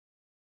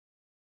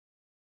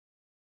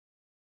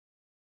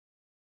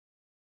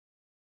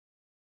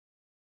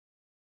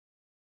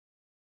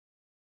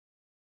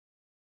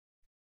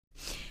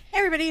Hey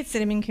everybody, it's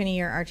Cinnamon Cooney,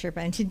 your Art Sherpa,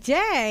 and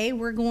today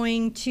we're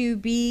going to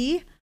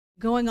be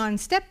going on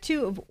step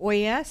 2 of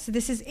Oya. So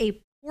this is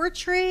a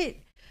portrait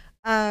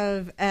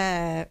of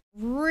a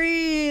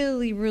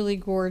really, really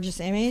gorgeous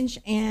image,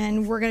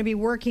 and we're going to be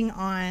working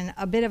on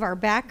a bit of our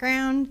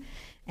background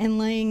and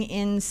laying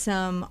in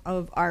some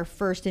of our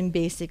first and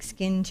basic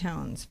skin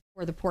tones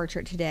for the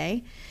portrait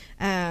today.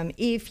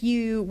 If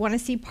you want to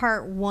see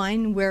part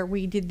 1 where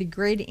we did the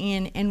grid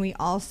in and we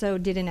also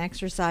did an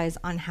exercise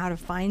on how to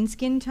find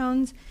skin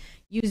tones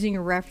using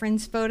a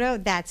reference photo,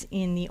 that's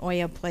in the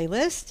Oya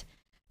playlist.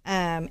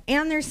 And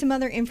there's some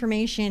other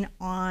information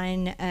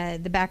on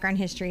the background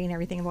history and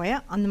everything of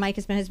Oya. On the mic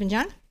is my husband,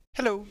 John.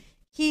 Hello.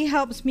 He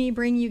helps me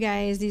bring you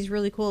guys these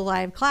really cool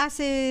live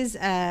classes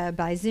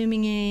by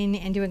zooming in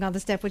and doing all the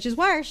stuff, which is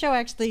why our show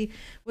actually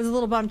was a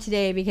little bummed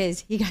today because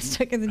he got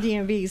stuck in the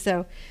DMV.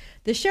 So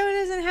the show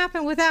doesn't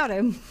happen without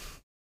him,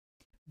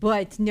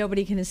 but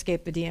nobody can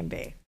escape the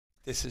DMV.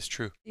 This is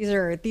true.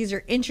 These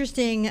are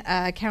interesting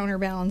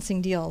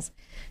counterbalancing deals.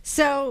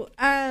 So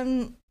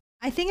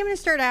I think I'm going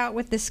to start out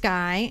with the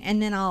sky, and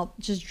then I'll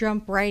just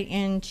jump right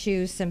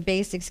into some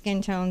basic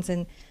skin tones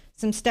and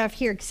some stuff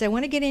here, because I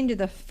want to get into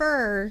the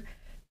fur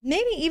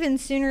maybe even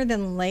sooner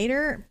than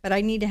later, but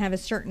I need to have a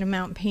certain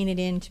amount painted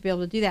in to be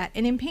able to do that.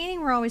 And in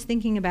painting, we're always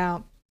thinking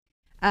about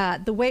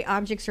the way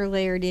objects are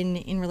layered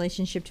in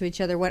relationship to each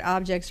other, what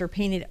objects are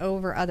painted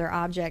over other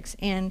objects.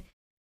 And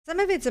some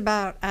of it's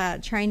about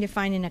trying to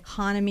find an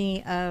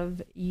economy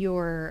of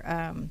your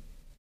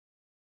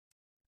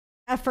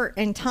effort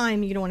and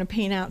time. You don't want to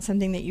paint out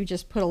something that you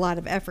just put a lot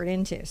of effort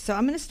into. So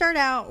I'm going to start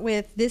out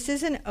with, this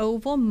is an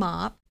oval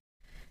mop.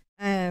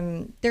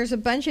 There's a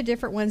bunch of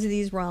different ones of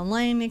these. Raw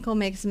Line Nickel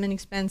makes some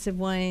inexpensive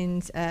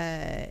ones.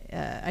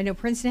 I know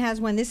Princeton has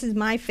one. This is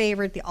my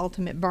favorite, the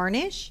Ultimate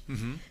Varnish,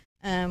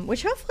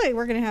 which hopefully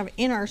we're going to have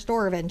in our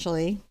store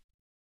eventually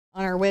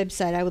on our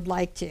website. I would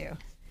like to.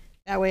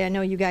 That way I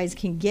know you guys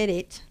can get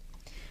it.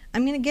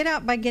 I'm going to get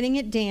out by getting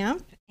it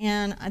damp.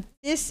 And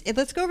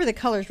let's go over the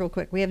colors real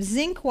quick. We have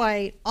Zinc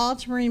White,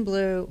 Ultramarine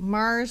Blue,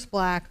 Mars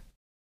Black,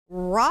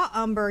 Raw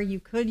Umber. You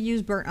could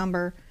use Burnt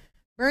Umber,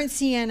 Burnt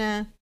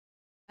Sienna.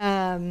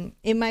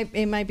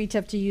 It might be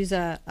tough to use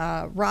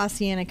a raw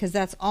sienna because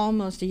that's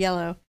almost a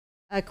yellow.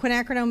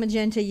 Quinacridone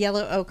Magenta,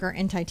 Yellow Ochre,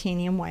 and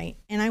Titanium White.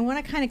 And I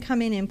want to kind of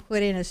come in and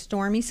put in a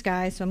stormy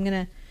sky. So I'm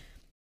going to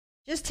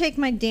just take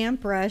my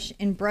damp brush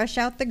and brush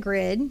out the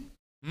grid.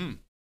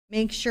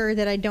 Make sure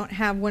that I don't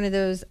have one of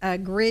those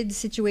grid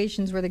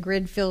situations where the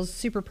grid feels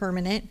super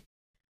permanent.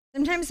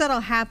 Sometimes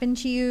that'll happen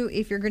to you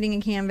if you're gridding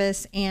a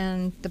canvas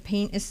and the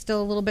paint is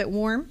still a little bit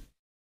warm,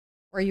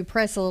 or you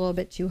press a little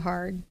bit too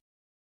hard.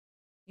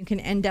 You can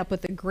end up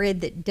with a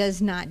grid that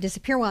does not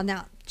disappear well.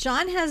 Now,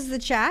 John has the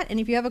chat, and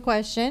if you have a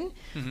question,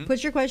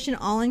 put your question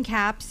all in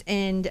caps,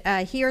 and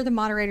here the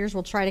moderators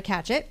will try to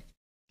catch it.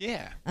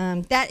 Yeah.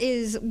 That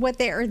is what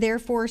they are there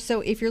for.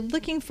 So if you're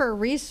looking for a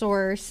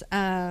resource,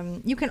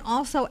 you can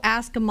also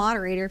ask a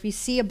moderator. If you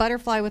see a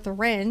butterfly with a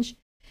wrench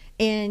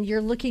and you're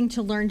looking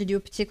to learn to do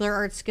a particular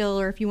art skill,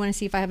 or if you want to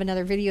see if I have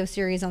another video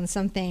series on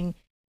something,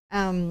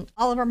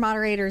 all of our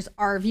moderators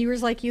are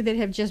viewers like you that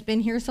have just been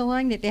here so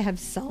long that they have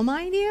some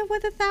idea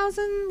what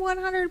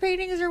 1,100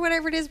 paintings or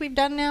whatever it is we've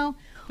done now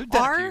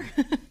are.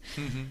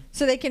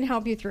 So they can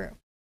help you through.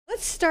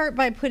 Let's start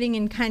by putting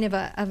in kind of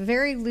a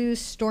very loose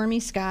stormy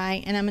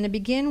sky, and I'm going to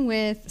begin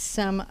with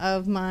some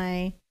of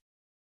my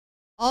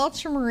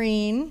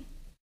ultramarine,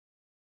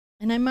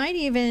 and I might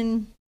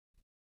even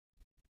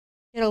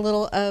get a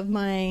little of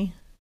my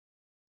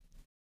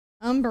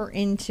umber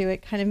into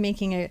it, kind of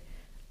making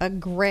a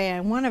gray. I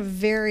want a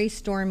very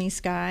stormy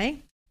sky.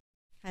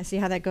 I see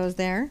how that goes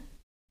there,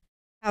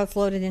 how it's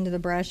loaded into the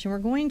brush, and we're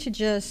going to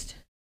just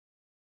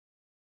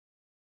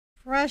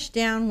brush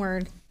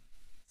downward.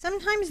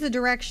 Sometimes the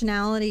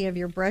directionality of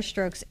your brush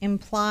strokes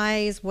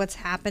implies what's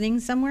happening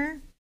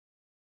somewhere.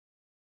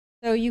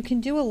 So you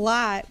can do a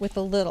lot with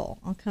a little.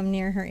 I'll come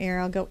near her ear.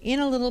 I'll go in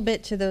a little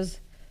bit to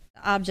those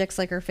objects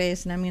like her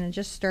face, and I'm going to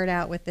just start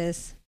out with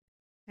this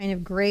kind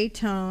of gray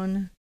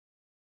tone,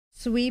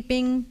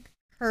 sweeping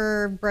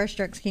curved brush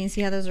strokes. Can you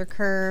see how those are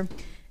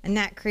curved? And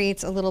that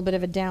creates a little bit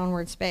of a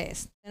downward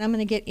space. And I'm going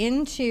to get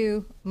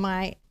into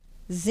my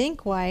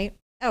Zinc White.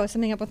 Oh, is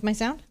something up with my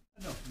sound?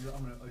 No,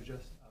 I'm going to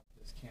adjust up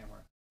this camera.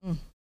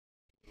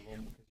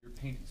 Because your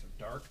paintings are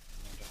dark.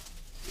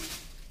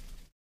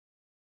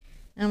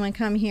 I'm going to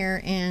come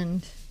here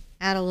and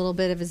add a little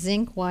bit of a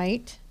Zinc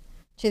White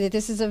to that.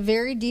 This is a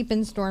very deep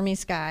and stormy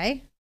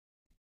sky.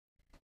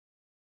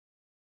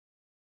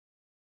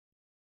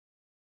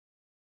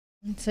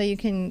 And so you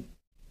can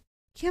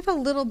give a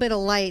little bit of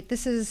light.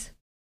 These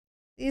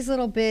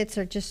little bits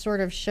are just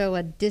sort of show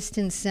a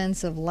distant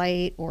sense of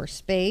light or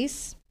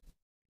space.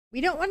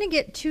 We don't want to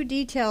get too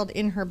detailed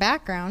in her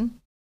background,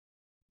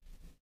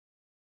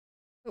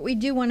 but we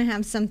do want to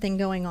have something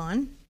going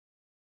on,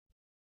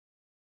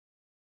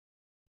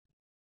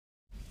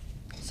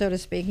 so to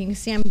speak. You can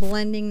see I'm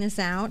blending this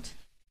out.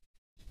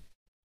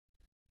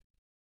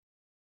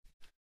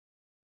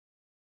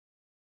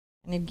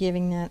 Kind of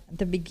giving that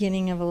the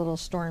beginning of a little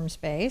storm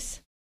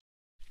space.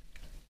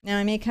 Now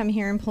I may come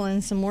here and pull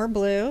in some more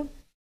blue.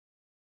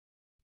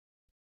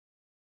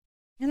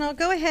 And I'll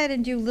go ahead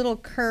and do little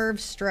curved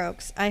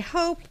strokes. I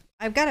hope,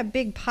 I've got a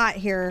big pot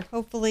here.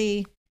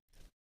 Hopefully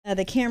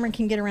the camera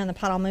can get around the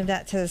pot. I'll move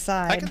that to the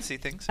side. I can see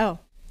things. Oh.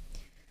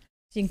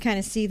 So you can kind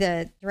of see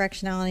the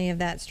directionality of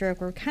that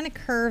stroke. We'll kind of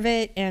curve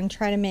it and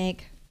try to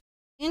make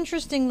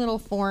interesting little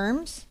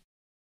forms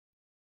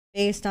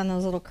based on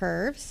those little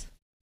curves.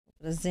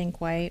 The zinc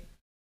white.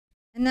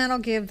 And that'll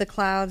give the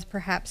clouds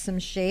perhaps some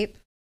shape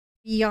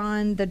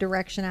beyond the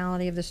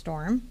directionality of the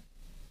storm.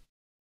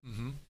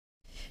 Mm-hmm.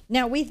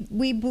 Now,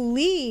 we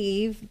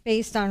believe,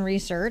 based on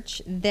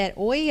research, that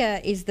Oya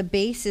is the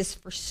basis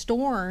for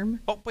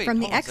Storm from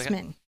the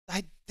X-Men.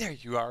 There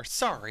you are.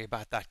 Sorry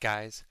about that,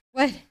 guys.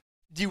 What?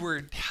 You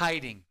were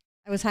hiding.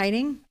 I was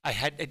hiding? I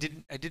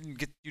didn't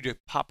get you to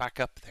pop back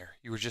up there.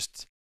 You were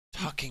just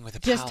talking with a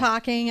Just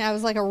talking. I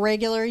was like a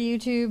regular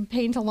YouTube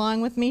paint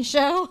along with me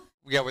show.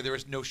 Yeah, where there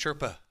was no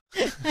Sherpa.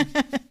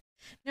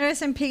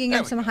 Notice I'm picking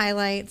up some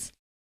highlights,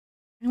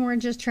 and we're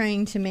just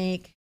trying to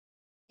make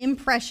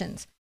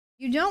impressions.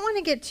 You don't want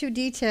to get too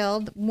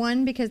detailed,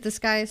 one, because the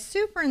sky is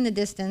super in the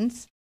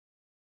distance,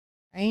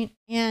 right?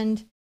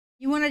 And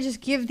you want to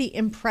just give the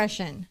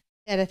impression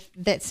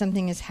that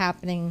something is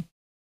happening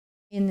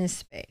in this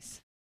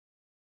space.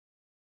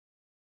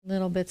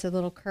 Little bits of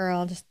little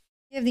curl, just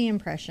give the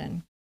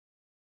impression.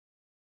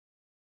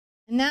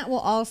 And that will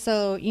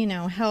also, you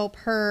know, help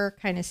her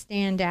kind of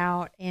stand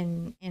out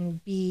and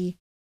be,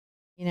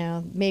 you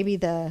know, maybe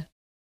the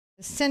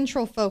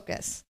central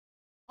focus.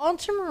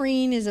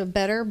 Ultramarine is a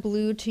better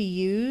blue to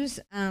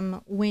use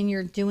when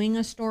you're doing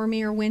a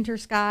stormy or winter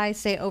sky,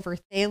 say over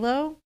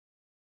phthalo.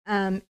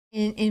 And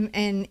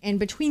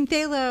between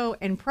phthalo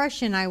and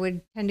Prussian, I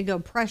would tend to go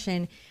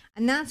Prussian.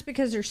 And that's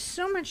because there's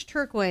so much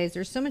turquoise,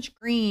 there's so much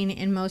green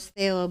in most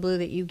phthalo blue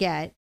that you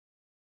get,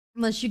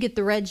 unless you get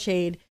the red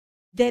shade,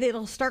 that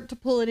it'll start to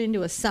pull it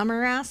into a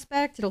summer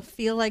aspect. It'll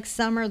feel like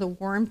summer, the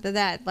warmth of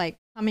that like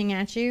coming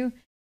at you.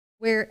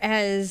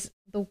 Whereas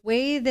the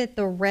way that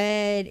the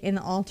red in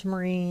the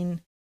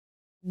ultramarine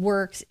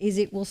works is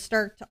it will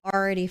start to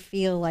already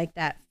feel like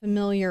that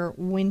familiar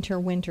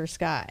winter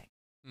sky.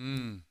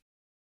 Mm.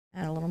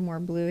 Add a little more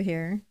blue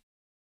here.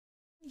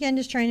 Again,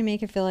 just trying to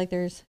make it feel like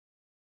there's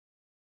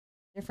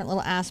different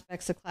little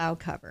aspects of cloud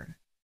cover.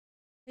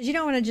 Because you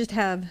don't want to just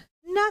have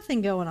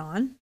nothing going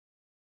on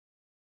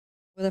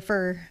where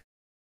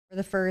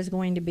the fur is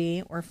going to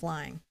be or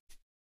flying.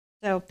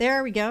 So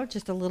there we go,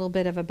 just a little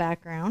bit of a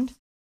background.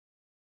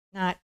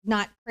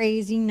 Not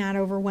crazy, not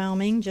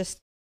overwhelming, just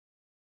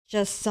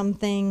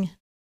something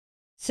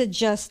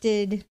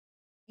suggested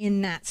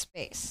in that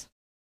space.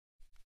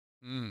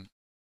 Mm.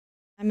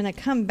 I'm going to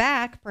come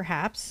back,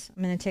 perhaps.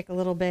 I'm going to take a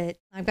little bit.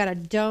 I've got a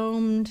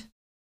domed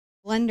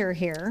blender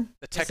here.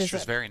 The texture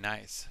is very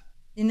nice.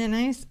 Isn't it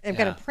nice? I've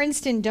got a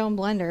Princeton dome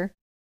blender.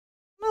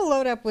 I'm going to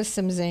load up with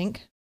some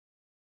zinc.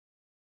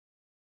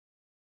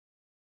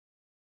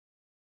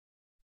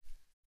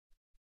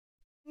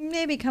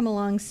 Maybe come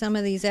along some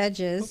of these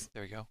edges. Oh,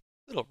 there we go.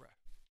 Little rough.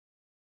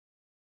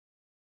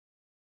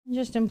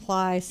 Just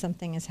imply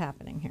something is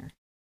happening here.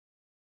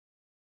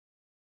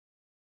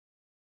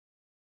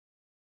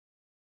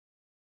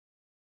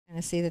 Kind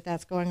of see that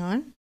that's going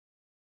on.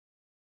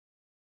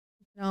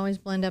 You can always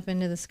blend up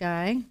into the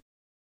sky.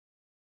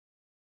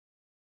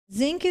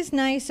 Zinc is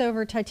nice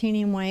over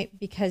titanium white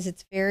because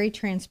it's very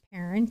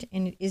transparent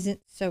and it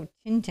isn't so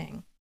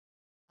tinting.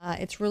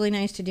 It's really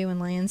nice to do in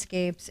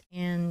landscapes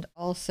and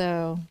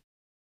also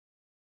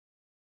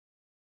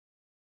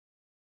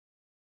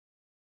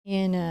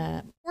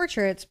in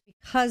portraits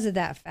because of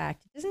that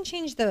fact. It doesn't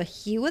change the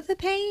hue of the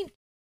paint.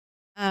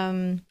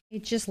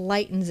 It just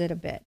lightens it a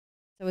bit.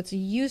 So it's a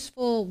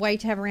useful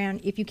white to have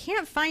around. If you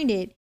can't find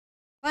it,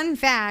 fun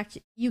fact,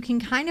 you can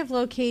kind of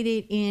locate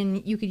it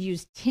in, you could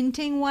use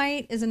tinting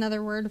white is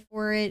another word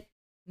for it.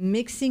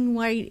 Mixing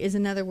white is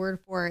another word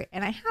for it.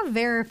 And I have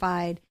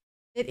verified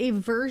that a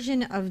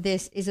version of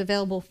this is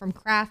available from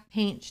craft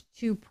paint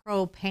to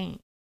pro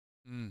paint.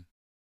 Mm.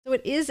 So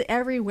it is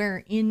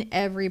everywhere in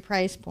every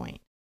price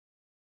point.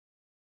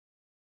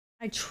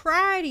 I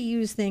try to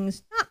use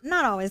things,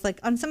 not always, like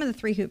on some of the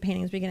 3-hoop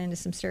paintings, we get into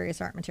some serious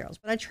art materials,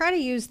 but I try to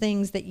use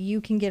things that you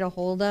can get a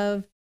hold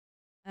of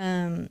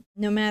no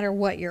matter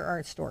what your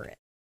art store is.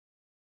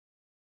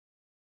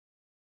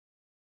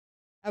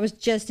 I was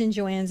just in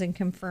Joann's and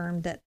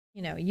confirmed that,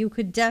 you know, you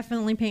could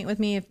definitely paint with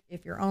me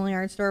if your only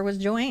art store was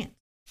Joann's.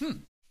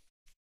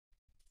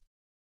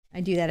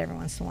 I do that every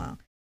once in a while.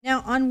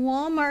 Now, on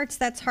Walmart's,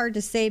 that's hard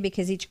to say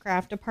because each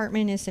craft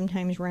department is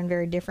sometimes run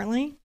very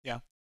differently. Yeah.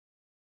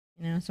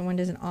 You know, so one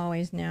doesn't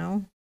always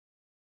know.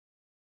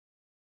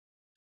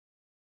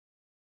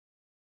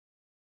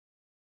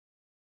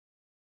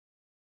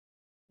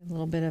 A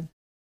little bit of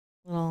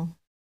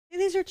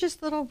these are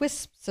just little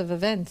wisps of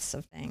events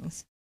of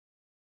things.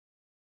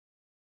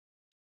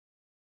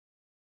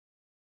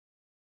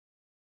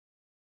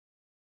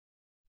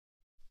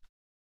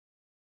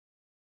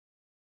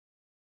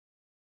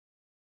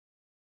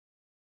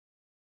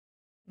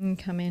 And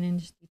come in and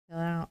just detail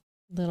out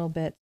little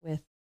bits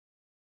with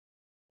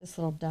this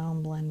little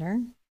dome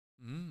blender.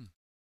 Mm.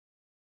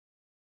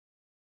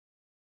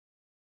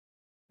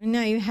 And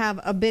now you have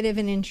a bit of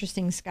an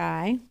interesting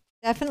sky.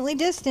 Definitely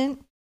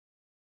distant.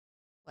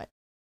 What?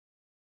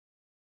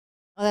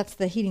 Oh, that's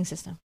the heating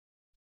system.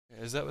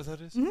 Is that what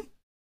that is? Mm-hmm.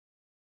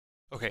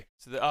 Okay.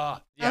 So yeah.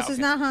 House is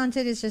not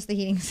haunted. It's just the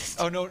heating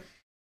system. Oh no,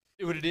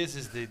 what it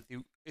is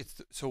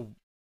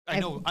I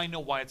know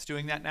why it's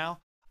doing that now.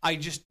 I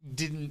just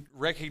didn't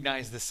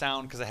recognize the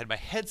sound because I had my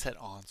headset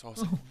on. So I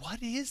was like,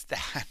 what is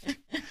that?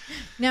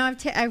 Now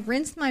I've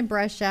rinsed my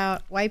brush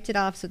out, wiped it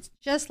off so it's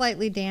just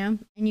lightly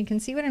damp, and you can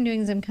see what I'm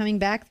doing is I'm coming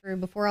back through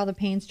before all the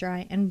paint's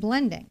dry and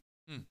blending.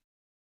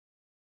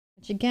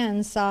 Which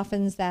again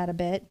softens that a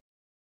bit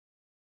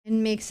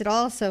and makes it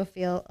also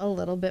feel a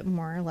little bit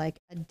more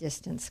like a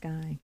distant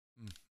sky.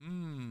 So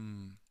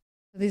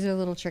these are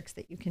little tricks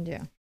that you can do.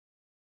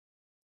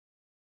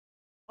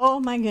 Oh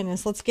my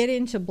goodness, let's get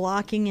into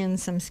blocking in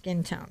some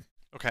skin tone.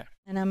 Okay.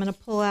 And I'm going to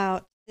pull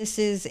out, this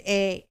is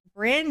a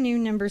brand new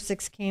number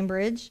 6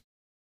 Cambridge.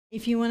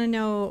 If you want to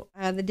know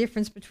the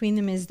difference between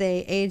them is they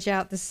age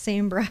out the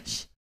same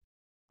brush.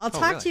 I'll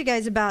talk to you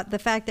guys about the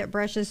fact that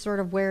brushes sort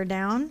of wear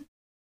down.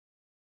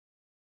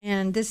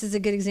 And this is a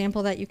good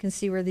example that you can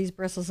see where these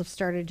bristles have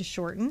started to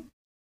shorten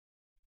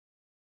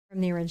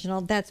from the original.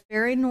 That's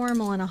very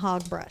normal in a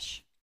hog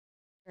brush.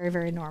 Very,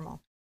 very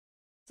normal.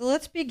 So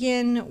let's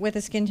begin with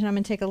a skin tone. I'm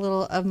going to take a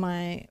little of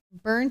my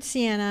burnt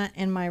sienna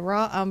and my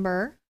raw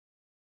umber.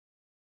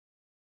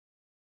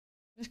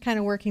 Just kind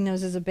of working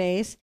those as a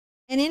base.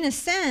 And in a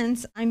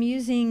sense, I'm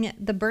using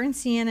the burnt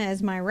sienna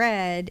as my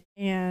red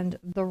and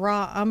the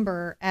raw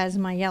umber as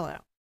my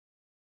yellow.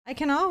 I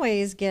can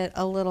always get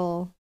a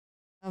little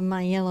of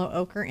my yellow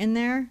ochre in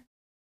there.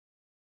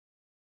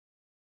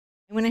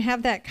 And when I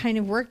have that kind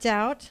of worked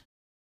out,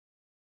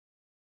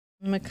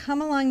 I'm going to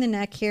come along the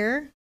neck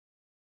here.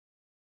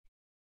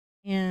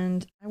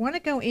 And I want to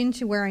go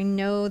into where I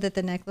know that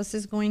the necklace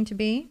is going to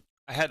be.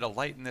 I had to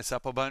lighten this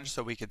up a bunch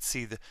so we could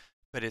see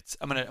but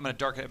I'm gonna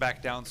darken it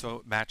back down so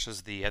it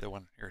matches the other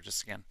one here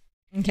just again.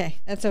 Okay,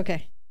 that's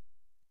okay.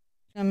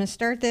 So I'm gonna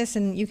start this,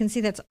 and you can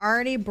see that's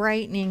already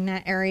brightening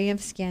that area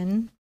of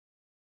skin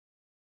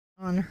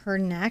on her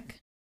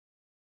neck.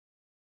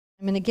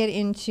 I'm gonna get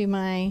into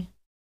my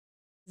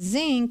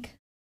zinc,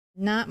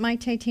 not my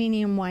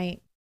titanium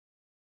white.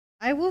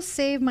 I will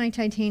save my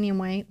titanium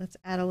white. Let's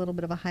add a little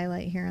bit of a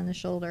highlight here on the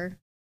shoulder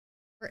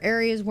for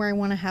areas where I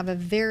want to have a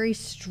very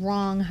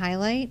strong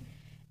highlight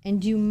and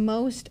do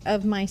most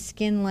of my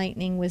skin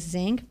lightening with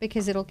zinc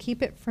because it'll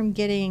keep it from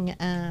getting,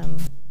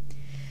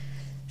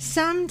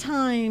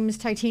 sometimes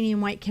titanium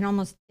white can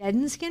almost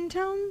deaden skin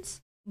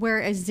tones,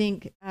 whereas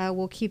zinc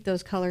will keep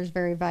those colors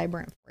very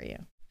vibrant for you.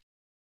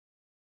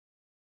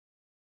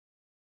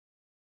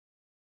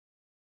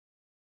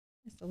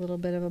 Just a little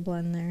bit of a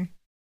blend there.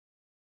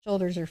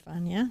 Shoulders are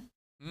fun, yeah?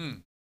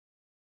 And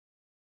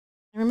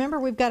remember,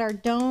 we've got our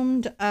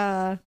domed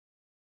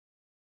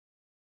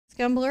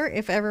scumbler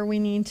if ever we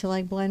need to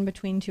like blend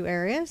between two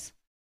areas.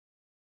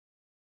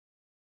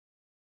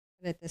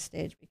 But at this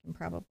stage, we can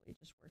probably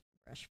just work the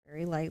brush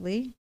very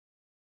lightly.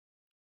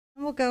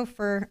 And we'll go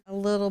for a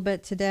little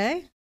bit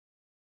today.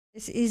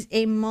 This is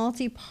a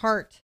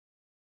multi-part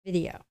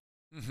video.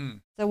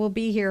 So we'll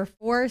be here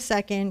for a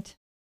second.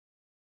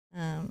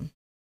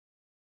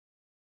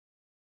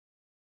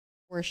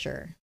 For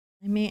sure.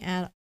 I may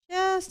add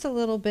just a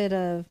little bit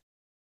of,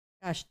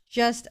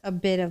 just a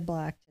bit of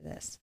black to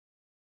this.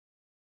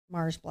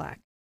 Mars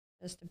black,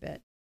 just a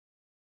bit.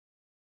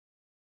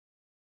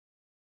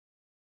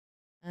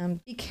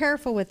 Be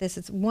careful with this.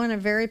 It's a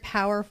very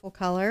powerful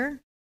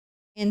color.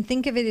 And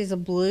think of it as a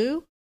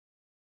blue.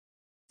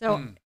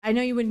 So I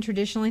know you wouldn't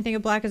traditionally think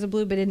of black as a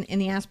blue, but in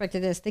the aspect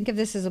of this, think of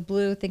this as a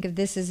blue, think of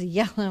this as a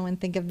yellow, and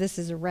think of this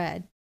as a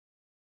red.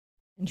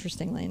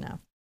 Interestingly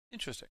enough.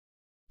 Interesting.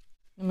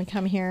 I'm gonna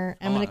come here.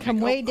 I'm gonna come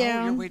way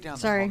down. You're way down.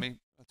 Sorry,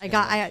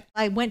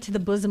 I went to the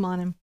bosom on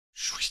him.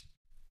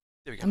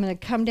 There we go. I'm gonna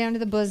come down to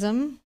the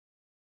bosom.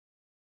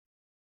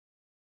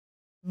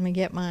 I'm gonna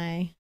get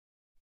my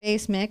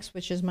base mix,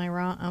 which is my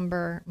raw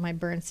umber, my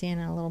burnt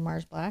sienna, and a little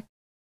Mars black.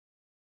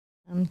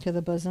 To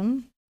the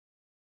bosom.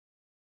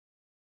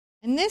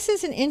 And this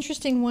is an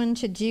interesting one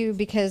to do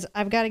because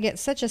I've got to get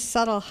such a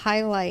subtle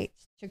highlight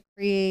to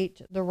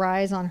create the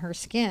rise on her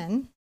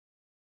skin,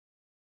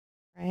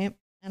 right?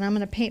 And I'm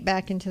going to paint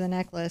back into the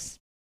necklace.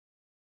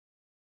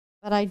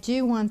 But I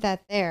do want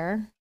that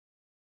there.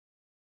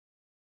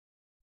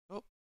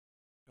 Oh,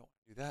 don't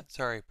do that.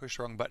 Sorry, push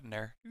the wrong button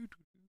there.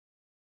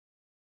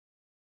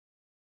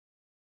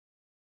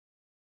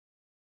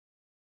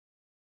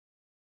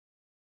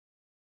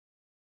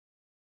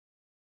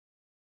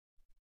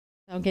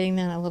 So getting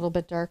that a little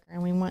bit darker.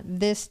 And we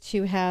want this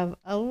to have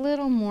a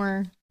little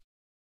more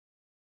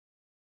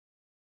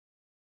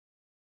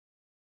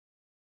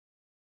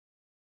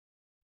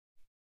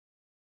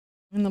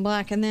in the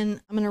black. And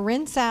then I'm going to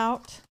rinse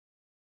out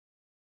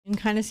and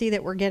kind of see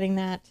that we're getting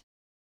that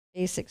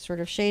basic sort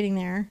of shading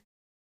there.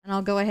 And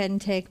I'll go ahead and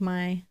take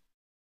my,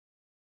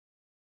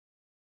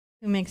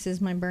 who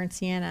mixes my burnt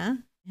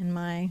sienna and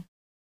my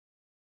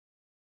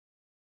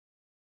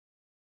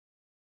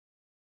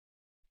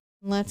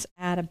Let's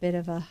add a bit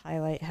of a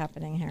highlight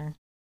happening here.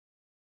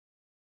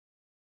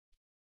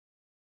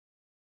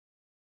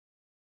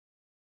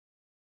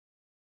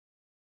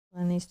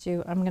 Blend these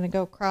two. I'm going to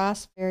go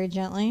across very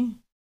gently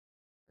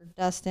for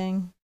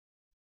dusting.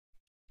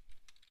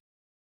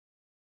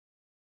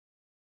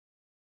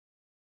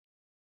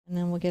 And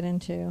then we'll get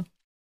into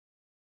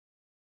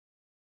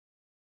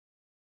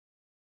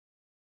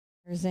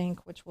our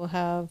zinc, which will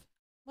have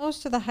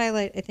most of the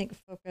highlight, I think,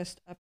 focused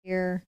up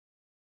here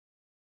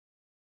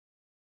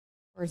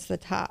towards the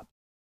top.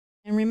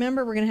 And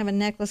remember, we're going to have a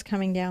necklace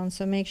coming down,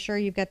 so make sure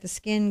you've got the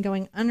skin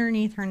going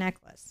underneath her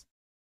necklace.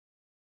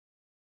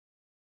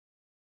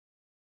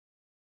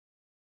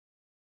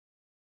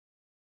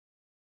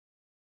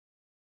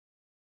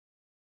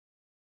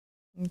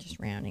 I'm just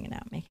rounding it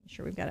out, making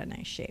sure we've got a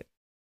nice shape.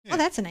 Yeah. Oh,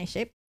 that's a nice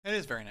shape. It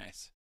is very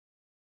nice.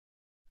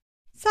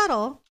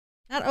 Subtle,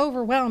 not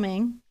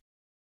overwhelming,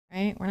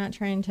 right? We're not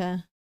trying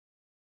to...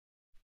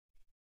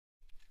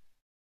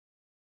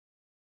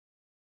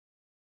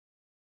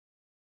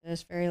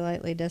 Just very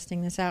lightly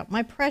dusting this out.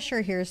 My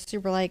pressure here is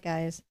super light,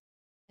 guys.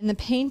 And the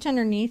paint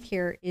underneath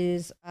here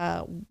is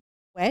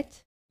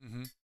wet.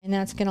 Mm-hmm. And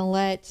that's going to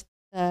let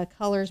the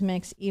colors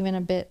mix even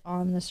a bit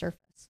on the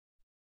surface.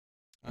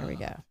 There we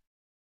go.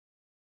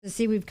 So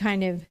see, we've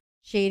kind of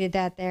shaded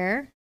that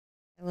there.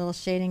 A little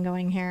shading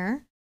going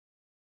here.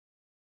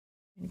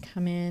 And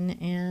come in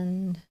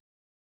and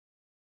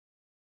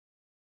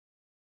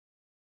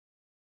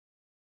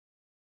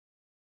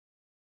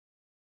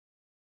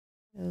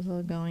those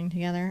all going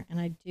together. And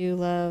I do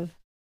love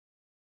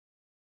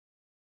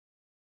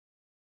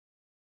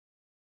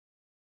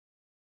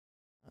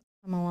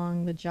come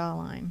along the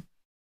jawline.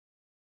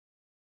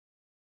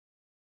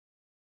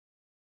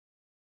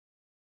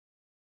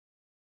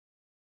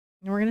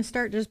 And we're going to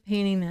start just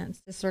painting that.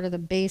 It's just sort of the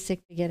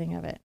basic beginning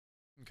of it.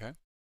 Okay.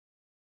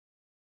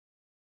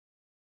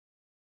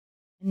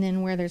 And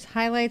then where there's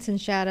highlights and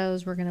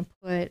shadows, we're going to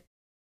put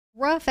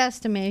rough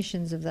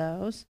estimations of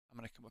those. I'm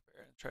going to come up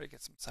here and try to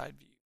get some side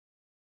view.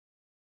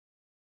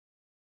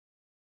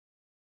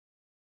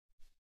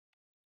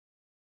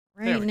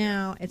 Right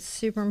now, it's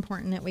super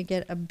important that we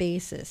get a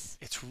basis.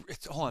 It's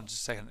hold on just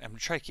a second. I'm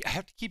trying. I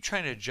have to keep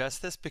trying to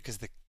adjust this because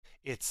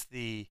it's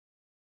the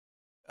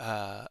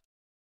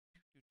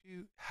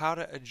how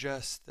to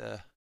adjust the.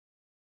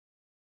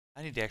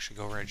 I need to actually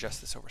go over and adjust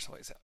this over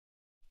someplace else.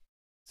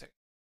 So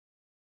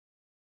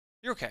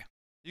you're okay.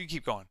 You can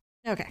keep going.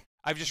 Okay.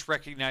 I'm just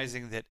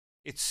recognizing that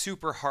it's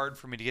super hard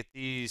for me to get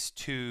these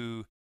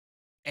two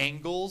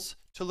angles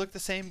to look the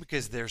same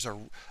because there's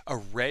a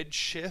red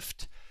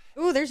shift.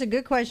 Oh, there's a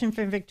good question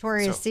from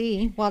Victoria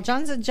C. While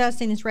John's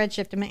adjusting his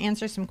redshift, I'm going to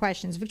answer some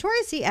questions.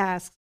 Victoria C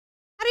asks,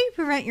 how do you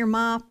prevent your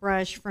mop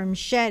brush from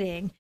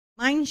shedding?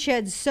 Mine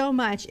sheds so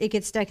much it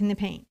gets stuck in the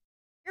paint.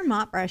 Your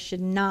mop brush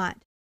should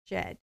not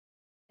shed.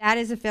 That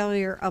is a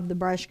failure of the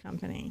brush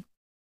company.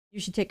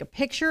 You should take a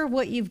picture of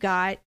what you've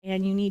got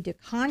and you need to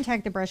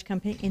contact the brush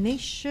company and they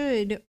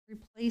should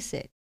replace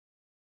it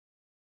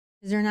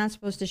because they're not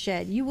supposed to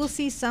shed. You will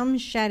see some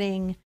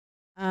shedding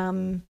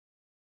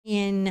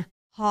in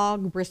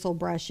hog bristle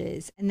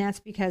brushes, and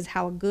that's because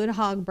how a good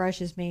hog brush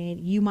is made,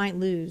 you might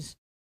lose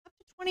up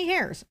to 20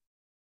 hairs.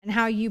 And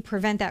how you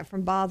prevent that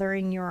from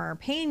bothering your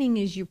painting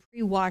is you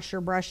pre-wash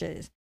your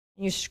brushes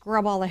and you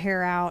scrub all the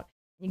hair out.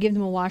 You give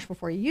them a wash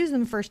before you use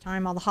them the first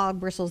time. All the hog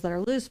bristles that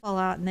are loose fall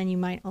out, and then you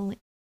might only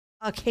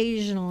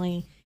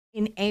occasionally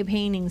in a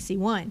painting see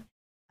one.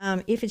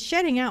 If it's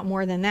shedding out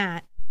more than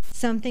that,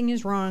 something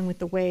is wrong with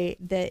the way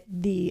that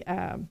the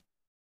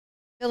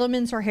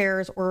filaments or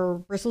hairs or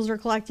bristles are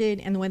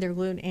collected and the way they're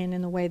glued in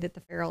and the way that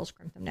the ferrules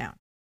crimp them down.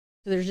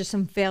 So there's just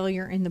some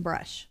failure in the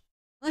brush.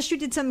 Unless you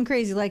did something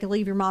crazy like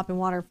leave your mop in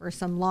water for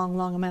some long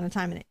amount of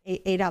time and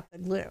it ate up the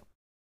glue.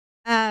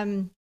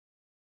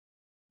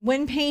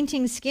 When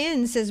painting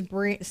skin, says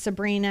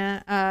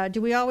Sabrina, do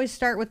we always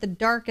start with the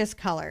darkest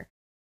color?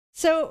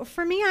 So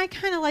for me, I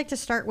kind of like to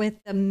start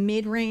with the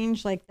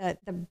mid-range, like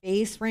the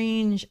base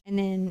range, and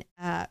then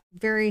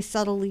very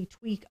subtly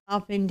tweak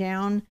up and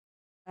down.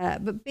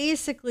 But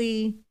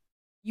basically,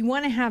 you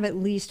want to have at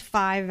least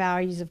 5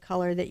 values of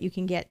color that you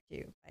can get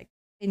to, like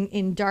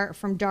in dark,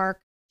 from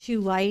dark to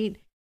light,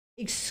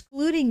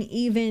 excluding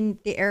even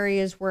the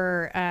areas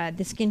where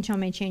the skin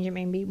tone may change. It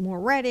may be more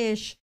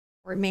reddish,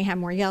 or it may have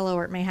more yellow,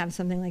 or it may have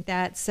something like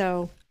that.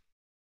 So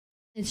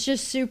it's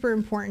just super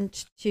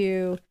important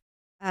to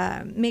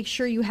make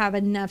sure you have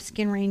enough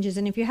skin ranges.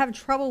 And if you have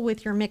trouble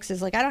with your mixes,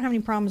 like I don't have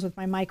any problems with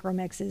my micro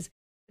mixes,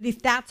 but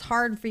if that's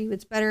hard for you,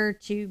 it's better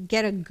to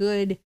get a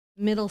good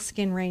middle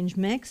skin range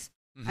mix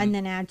and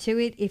then add to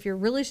it. If you're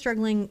really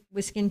struggling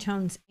with skin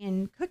tones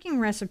and cooking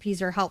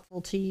recipes are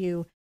helpful to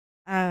you,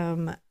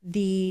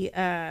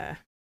 the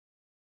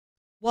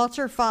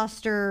Walter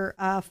Foster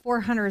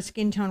 400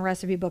 skin tone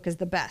recipe book is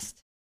the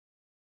best.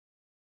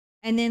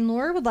 And then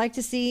Laura would like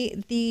to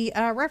see the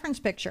reference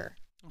picture.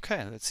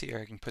 Okay, let's see here.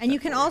 I can put. And you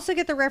can also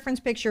get the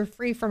reference picture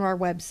free from our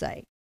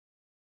website.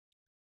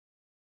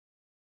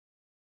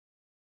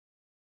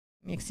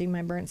 Mixing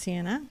my burnt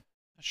sienna.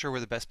 Not sure where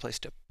the best place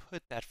to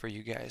put that for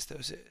you guys,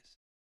 those is?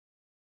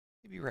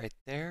 Maybe right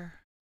there.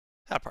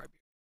 That'll probably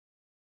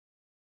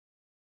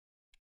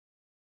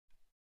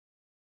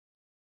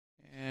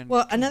be. And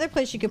Well, another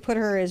place you could put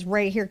her is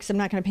right here because I'm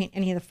not going to paint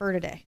any of the fur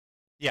today.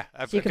 yeah,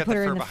 So you could got put the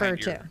her fur in the fur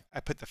behind too. I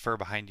put the fur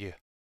behind you.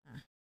 Ah.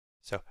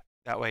 So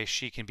that way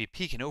she can be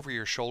peeking over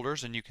your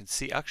shoulders and you can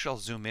see. Actually, I'll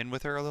zoom in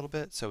with her a little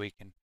bit so we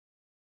can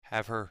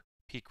have her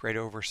peek right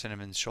over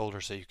Cinnamon's shoulder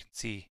so you can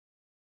see.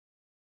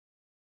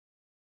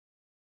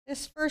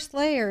 This first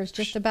layer is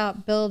just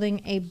about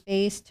building a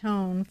base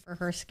tone for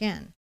her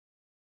skin.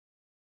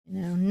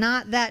 You know,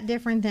 not that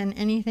different than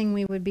anything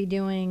we would be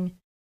doing,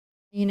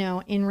 you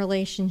know, in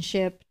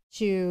relationship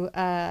to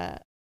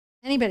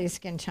anybody's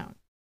skin tone.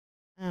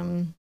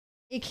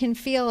 It can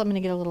feel, I'm going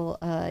to get a little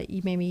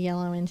maybe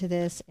yellow into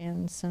this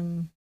and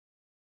some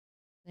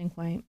zinc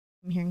white.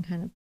 I'm here and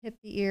kind of hit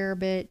the ear a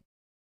bit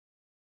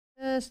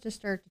just to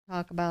start to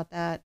talk about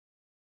that.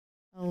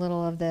 A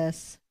little of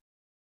this.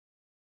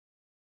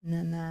 And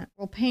then that.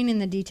 We'll paint in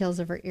the details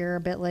of her ear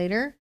a bit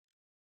later.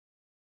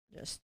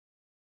 Just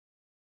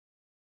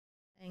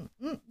saying,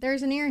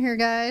 there's an ear here,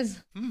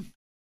 guys.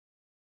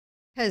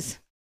 Because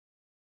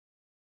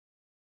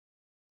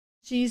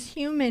she's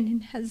human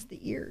and has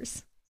the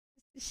ears.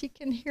 She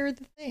can hear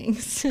the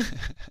things.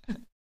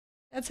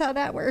 That's how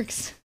that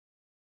works.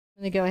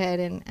 I'm going to go ahead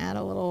and add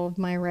a little of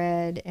my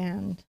red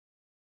and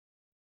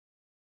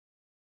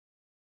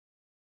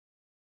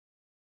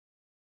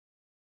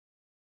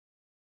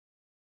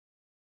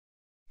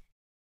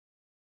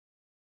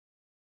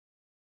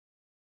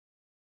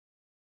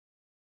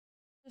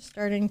just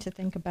starting to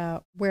think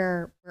about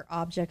where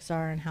objects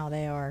are and how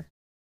they are.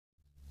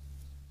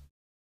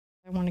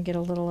 If I want to get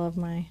a little of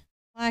my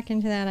black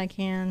into that, I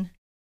can.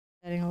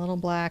 Adding a little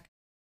black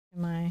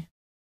in my...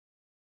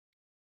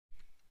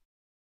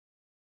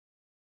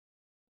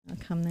 I'll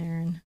come there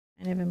and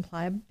kind of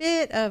imply a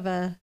bit of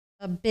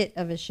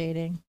a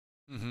shading.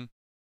 Mm-hmm.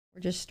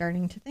 We're just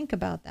starting to think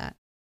about that.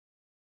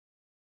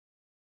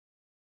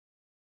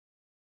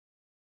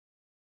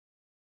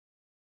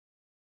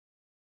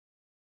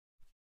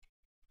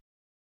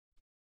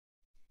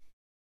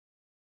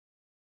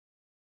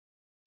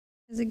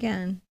 Because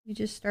again, you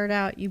just start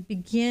out, you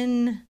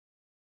begin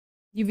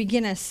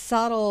a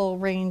subtle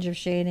range of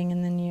shading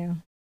and then you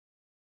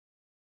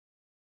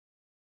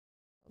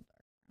go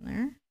dark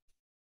there.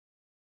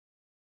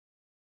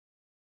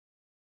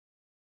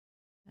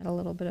 Add a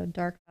little bit of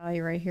dark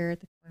value right here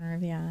at the corner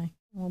of the eye.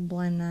 We'll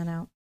blend that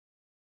out.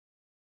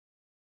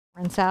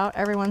 Rinse out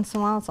every once in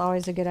a while. It's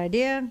always a good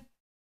idea.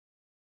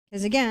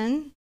 Because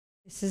again,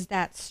 this is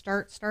that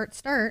start.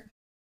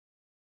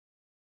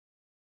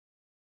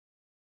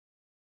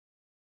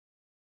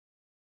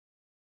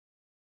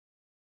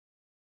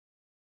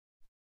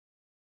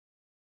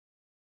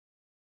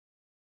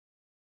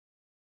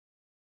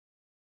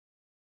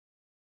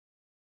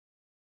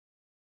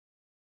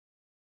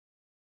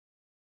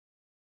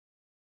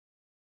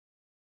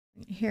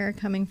 Here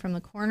coming from the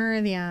corner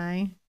of the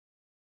eye,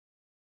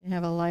 you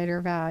have a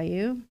lighter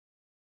value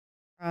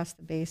across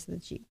the base of the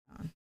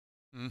cheekbone.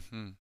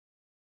 Mm-hmm.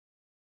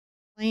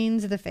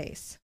 Planes of the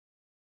face.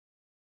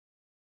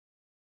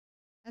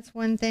 That's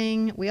one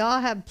thing. We all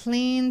have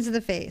planes of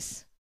the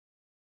face.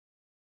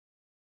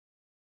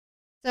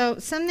 So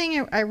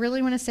something I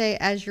really want to say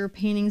as you're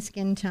painting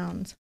skin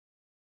tones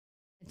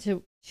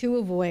to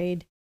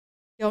avoid,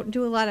 don't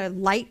do a lot of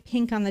light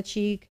pink on the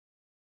cheek.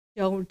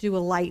 Don't do a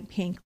light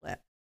pink lip.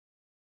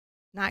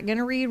 Not going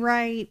to read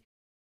right.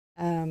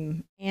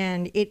 And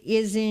it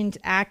isn't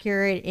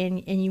accurate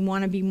and you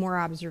want to be more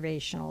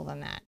observational than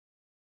that.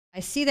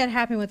 I see that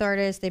happen with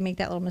artists. They make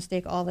that little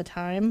mistake all the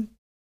time.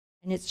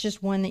 And it's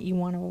just one that you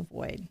want to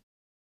avoid.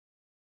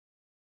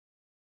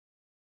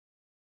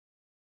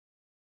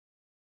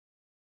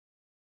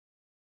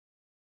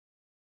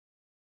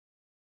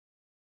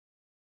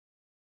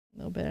 A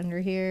little bit under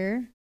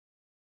here.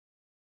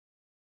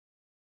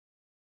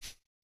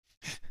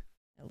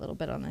 A little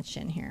bit on the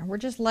chin here. We're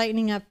just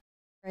lightening up,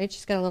 right?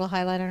 She's got a little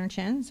highlight on her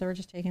chin, so we're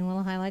just taking a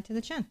little highlight to the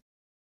chin.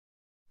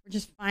 We're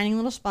just finding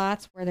little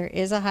spots where there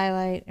is a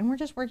highlight, and we're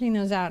just working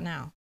those out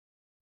now.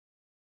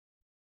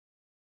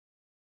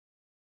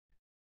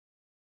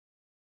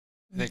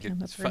 I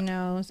think it's her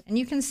nose. And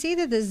you can see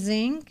that the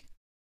zinc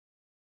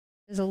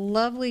does a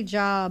lovely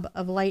job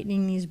of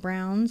lightening these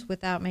browns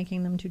without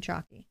making them too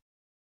chalky.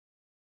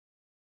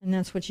 And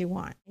that's what you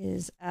want,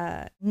 is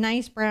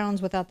nice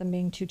browns without them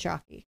being too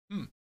chalky.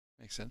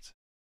 Makes sense.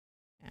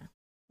 Yeah.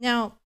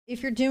 Now,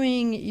 if you're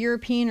doing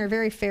European or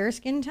very fair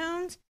skin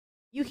tones,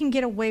 you can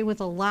get away with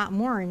a lot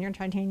more in your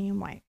titanium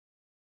white.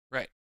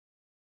 Right.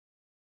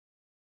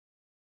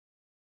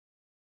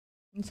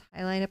 Let's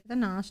highlight up the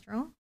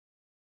nostril.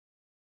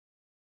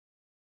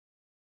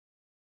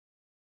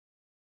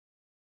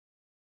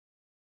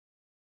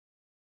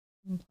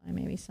 Apply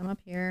maybe some up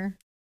here.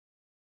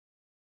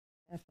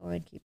 Definitely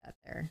keep that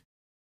there.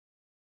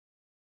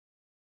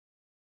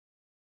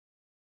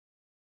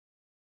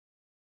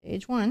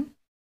 Stage one.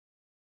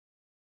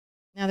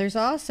 Now there's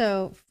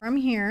also from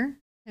here,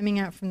 coming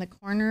out from the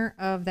corner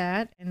of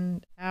that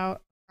and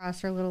out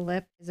across her little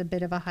lip is a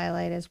bit of a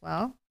highlight as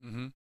well.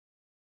 Mm-hmm.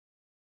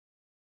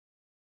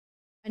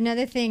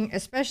 Another thing,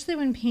 especially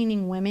when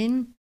painting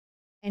women,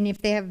 and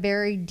if they have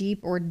very deep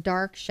or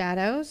dark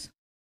shadows,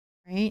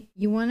 right,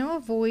 you want to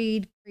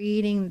avoid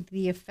creating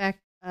the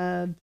effect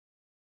of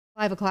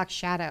 5 o'clock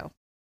shadow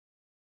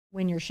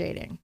when you're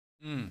shading.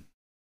 Mm.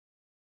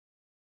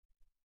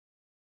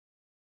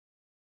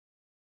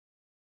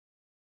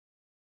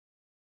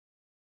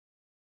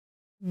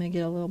 I'm going to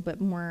get a little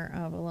bit more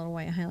of a little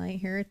white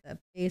highlight here at the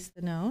base of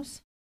the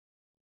nose.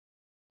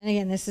 And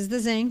again, this is the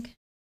zinc.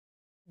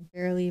 I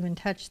barely even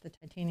touched the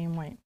titanium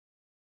white.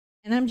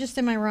 And I'm just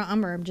in my raw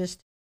umber. I'm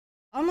just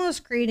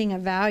almost creating a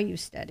value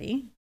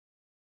study.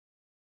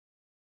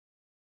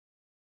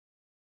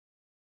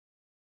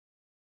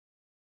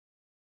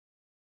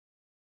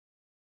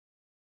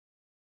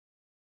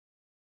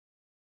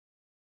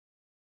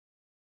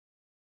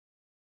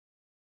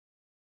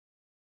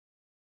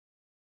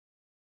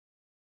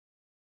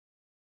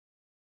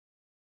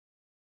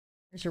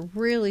 There's a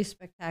really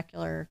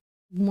spectacular,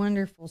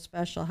 wonderful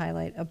special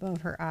highlight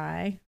above her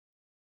eye.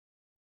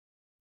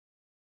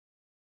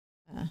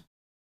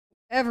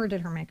 Whoever did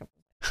her makeup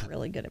was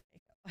really good at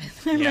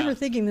makeup. I remember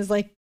thinking this,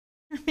 like,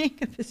 her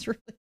makeup is really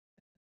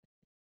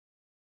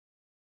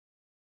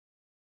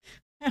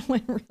that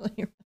went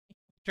really.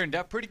 Turned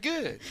out pretty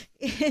good.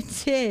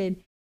 It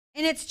did.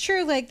 And it's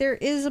true, like there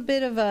is a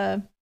bit of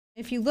a,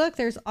 if you look,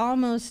 there's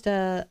almost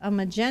a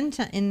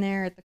magenta in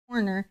there at the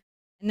corner.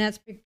 And that's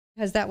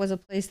because that was a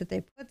place that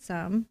they put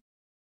some.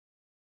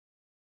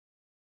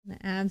 I'm going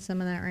to add some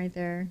of that right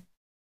there.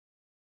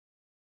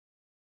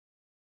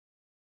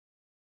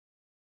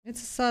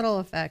 It's a subtle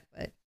effect,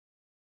 but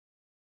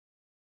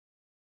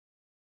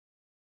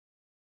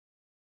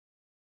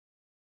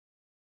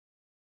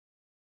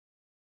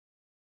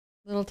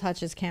little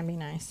touches can be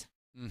nice.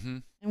 Mm-hmm.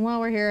 And while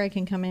we're here, I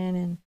can come in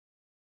and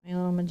my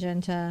little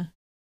magenta.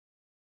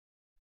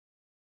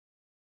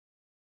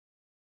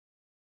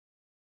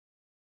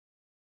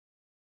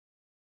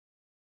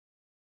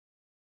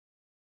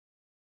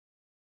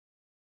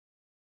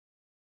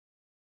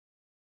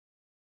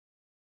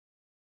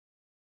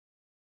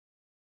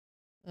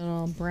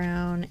 Little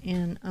brown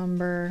and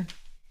umber.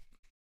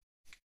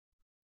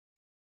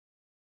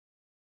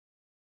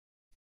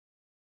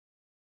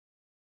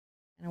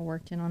 Kind of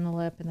worked in on the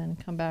lip and then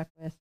come back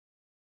with,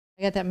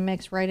 I got that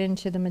mix right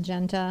into the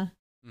magenta.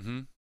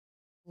 Mm-hmm.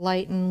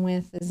 Lighten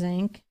with the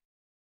zinc.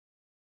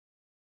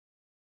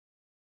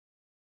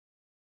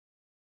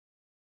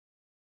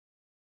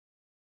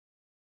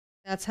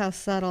 That's how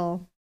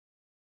subtle.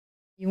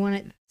 You want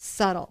it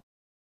subtle.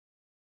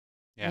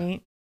 Yeah.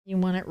 Right? You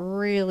want it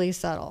really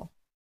subtle.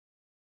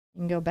 You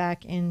can go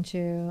back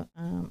into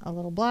a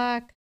little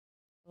black,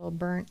 a little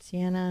burnt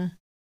sienna.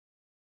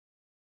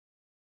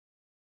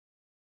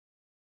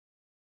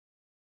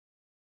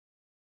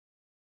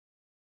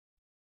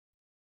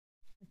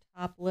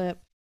 Top lip.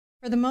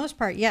 For the most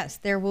part, yes,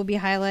 there will be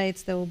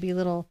highlights. There will be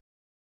little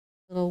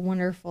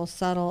wonderful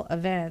subtle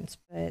events,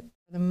 but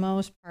for the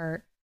most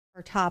part,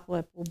 her top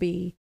lip will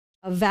be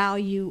a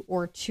value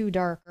or two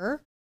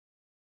darker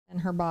than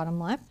her bottom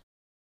lip.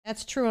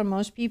 That's true on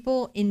most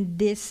people in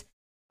this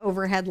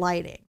overhead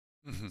lighting.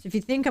 Mm-hmm. So if you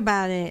think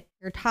about it,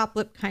 your top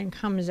lip kind of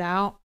comes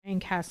out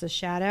and casts a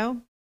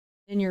shadow.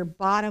 Then your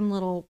bottom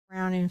little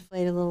round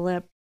inflated little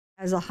lip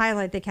has a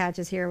highlight that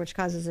catches here, which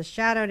causes a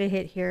shadow to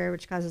hit here,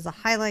 which causes a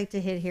highlight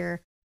to hit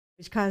here,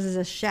 which causes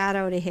a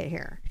shadow to hit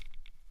here.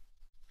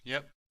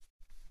 Yep.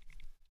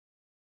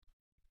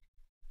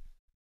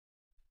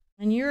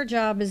 And your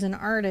job as an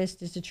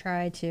artist is to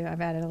try to, I've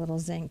added a little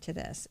zinc to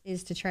this,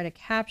 is to try to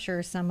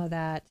capture some of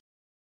that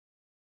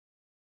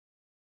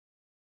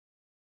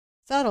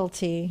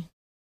subtlety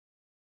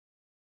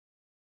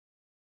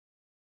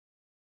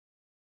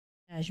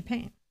as you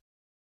paint.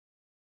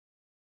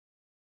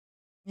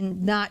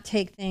 And not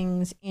take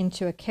things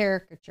into a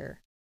caricature.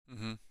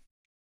 Mm-hmm.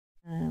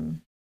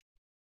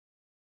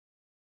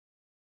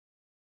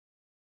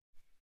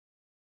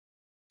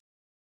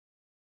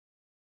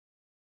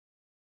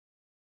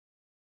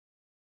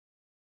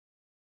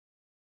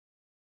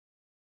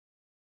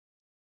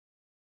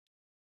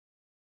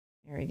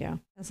 There we go.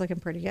 That's looking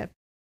pretty good.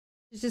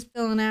 It's just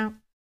filling out,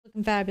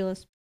 looking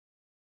fabulous.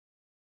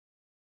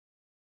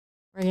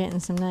 We're getting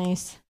some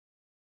nice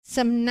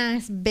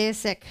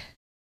basic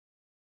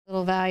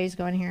little values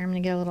going here. I'm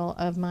going to get a little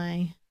of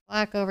my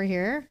black over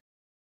here.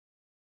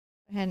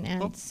 Go ahead and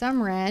add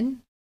some red.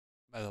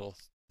 My little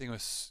thing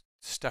was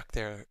stuck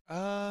there.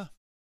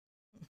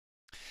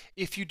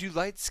 If you do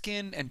light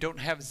skin and don't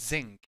have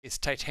zinc, is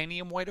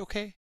titanium white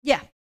okay?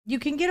 Yeah. You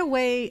can get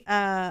away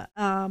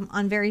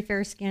on very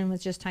fair skin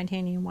with just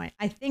titanium white.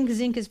 I think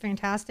zinc is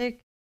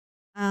fantastic.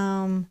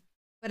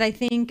 But I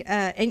think,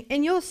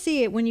 and you'll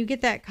see it when you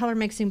get that color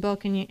mixing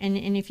book, and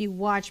if you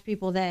watch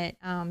people that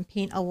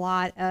paint a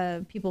lot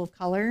of people of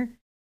color,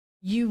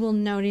 you will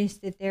notice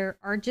that there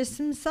are just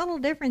some subtle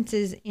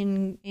differences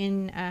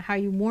in how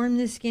you warm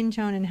the skin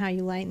tone and how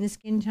you lighten the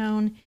skin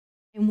tone.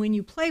 And when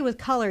you play with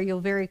color,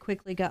 you'll very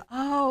quickly go,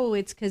 oh,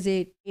 it's because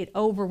it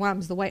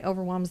overwhelms, the white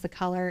overwhelms the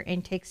color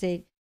and takes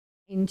it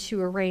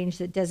into a range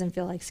that doesn't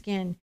feel like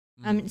skin.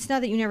 It's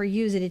not that you never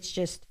use it, it's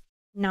just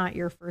not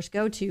your first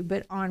go-to.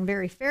 But on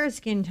very fair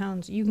skin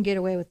tones, you can get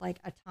away with like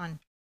a ton.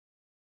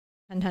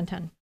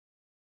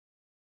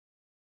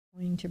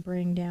 Going to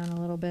bring down a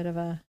little bit of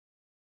a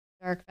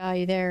dark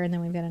value there, and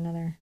then we've got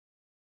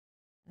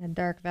a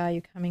dark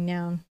value coming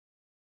down.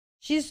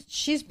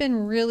 She's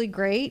been really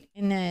great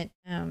in that.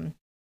 I'm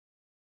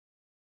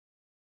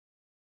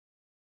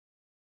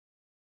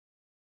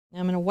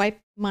going to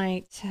wipe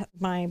my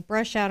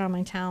brush out on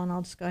my towel, and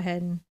I'll just go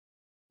ahead and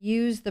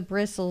use the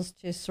bristles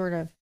to sort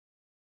of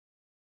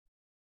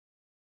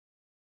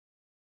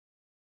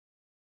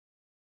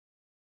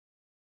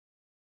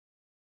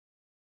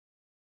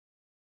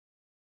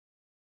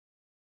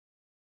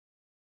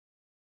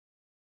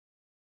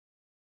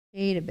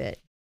shade a bit,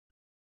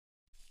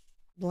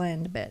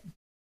 blend a bit.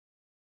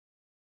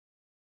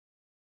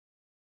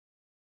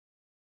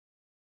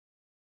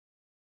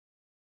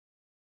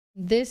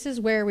 This is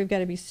where we've got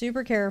to be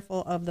super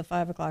careful of the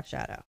 5 o'clock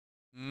shadow.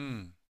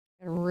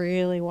 Gotta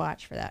really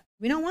watch for that.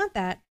 We don't want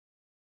that.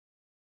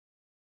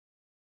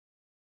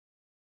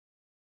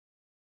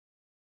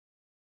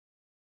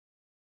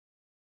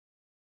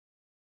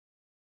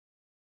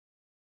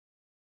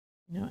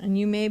 And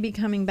you may be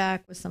coming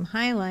back with some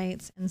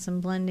highlights and some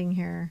blending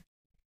here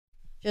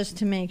just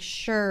to make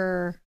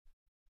sure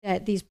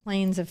that these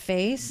planes of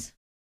face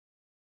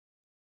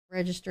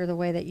register the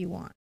way that you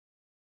want.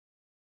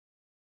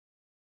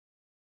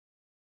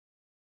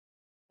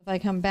 If I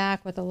come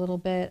back with a little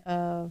bit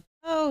of,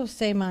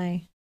 say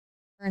my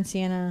burnt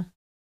sienna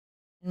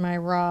and my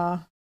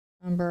raw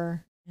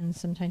umber and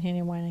some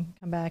titanium white, I can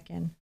come back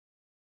in.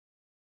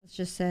 Let's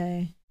just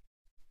say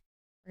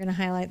we're going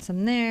to highlight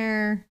some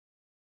there.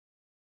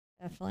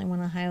 Definitely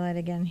want to highlight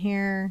again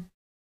here.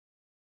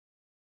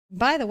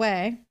 By the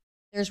way,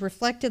 there's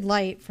reflected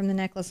light from the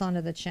necklace onto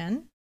the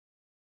chin.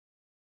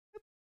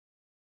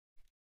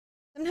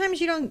 Sometimes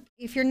you don't,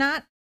 if you're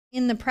not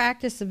in the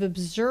practice of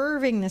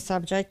observing the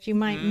subject, you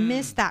might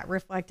miss that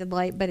reflected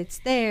light, but it's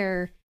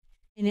there.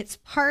 And it's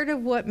part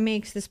of what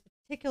makes this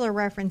particular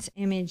reference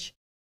image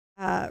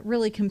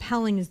really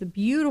compelling is the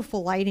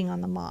beautiful lighting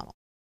on the model.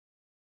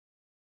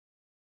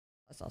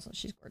 Plus also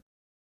she's gorgeous.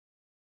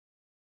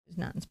 She's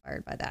not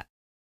inspired by that.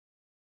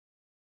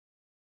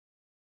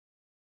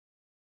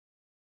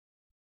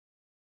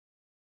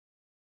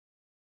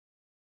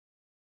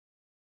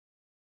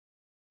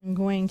 I'm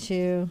going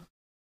to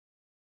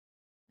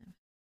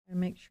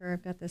make sure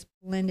I've got this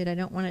blended. I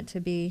don't want it to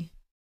be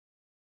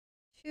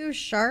too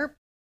sharp.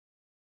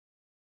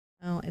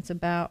 Oh, it's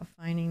about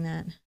finding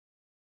that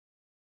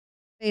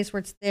space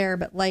where it's there,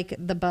 but like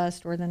the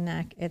bust or the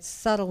neck, it's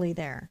subtly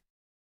there.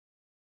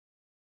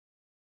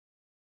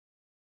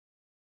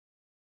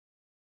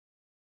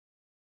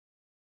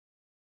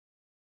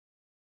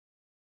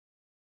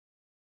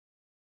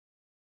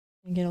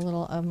 And get a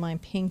little of my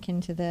pink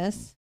into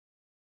this.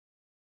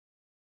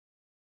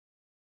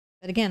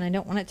 But again, I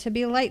don't want it to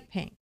be light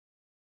pink.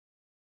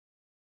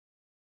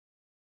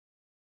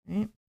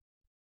 Right?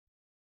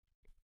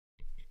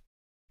 It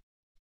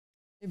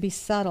should be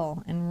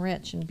subtle and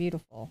rich and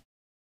beautiful.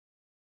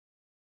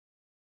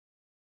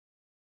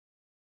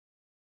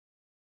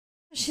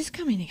 She's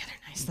coming together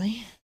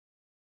nicely.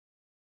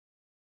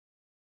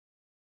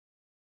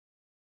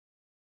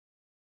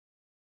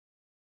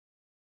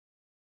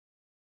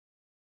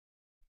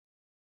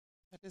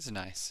 That is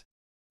nice.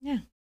 Yeah.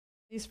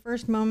 These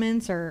first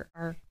moments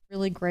are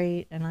really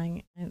great, and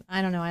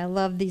I don't know, I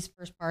love these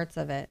first parts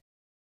of it.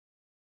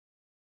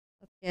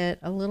 Let's get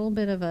a little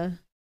bit of a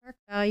dark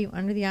value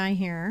under the eye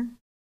here.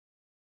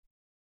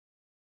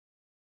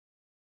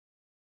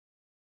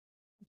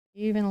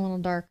 Even a little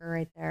darker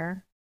right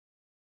there.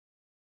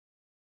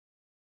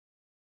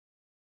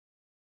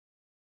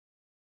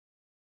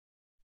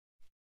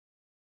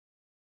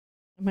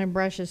 If my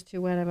brush is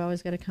too wet, I've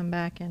always got to come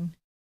back and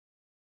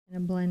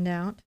blend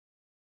out.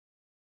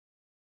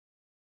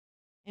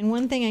 And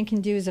one thing I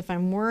can do is if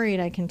I'm worried,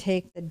 I can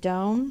take the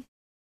dome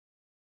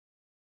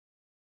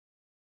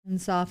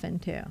and soften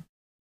too.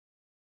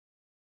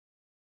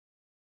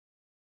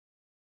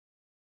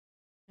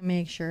 And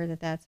make sure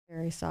that that's a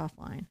very soft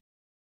line.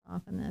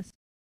 Soften this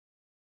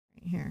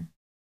right here.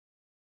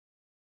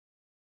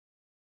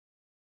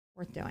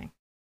 Worth doing.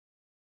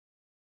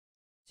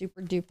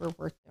 Super duper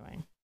worth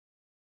doing.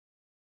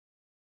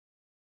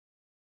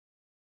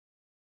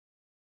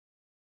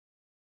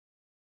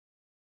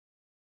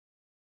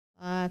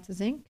 Lots of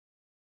zinc.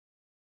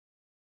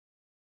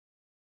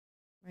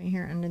 Right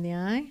here under the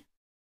eye.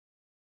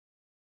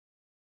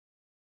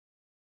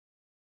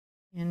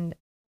 And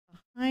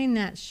behind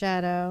that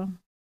shadow,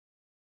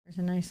 there's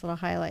a nice little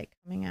highlight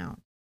coming out.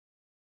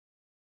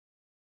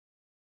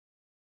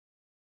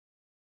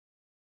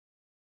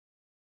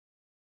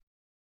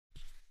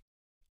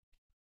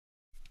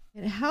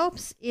 It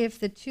helps if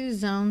the two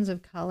zones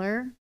of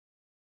color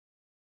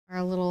are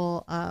a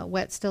little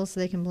wet still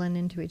so they can blend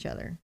into each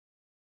other.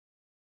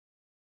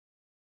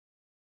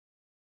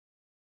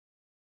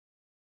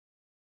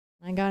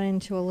 I got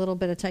into a little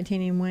bit of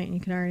titanium white, and you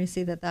can already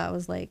see that that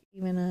was like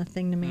even a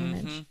thing to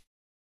manage. Mm-hmm.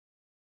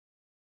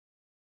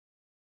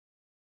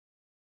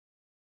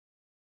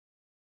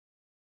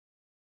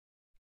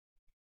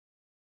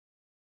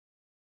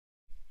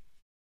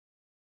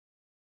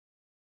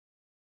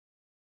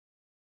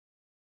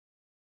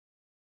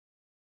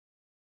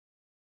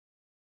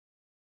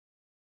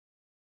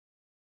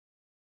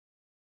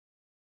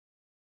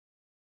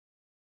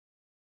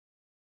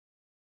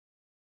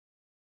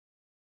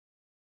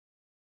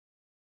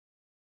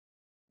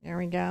 There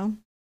we go.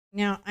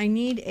 Now I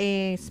need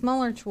a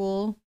smaller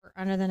tool for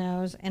under the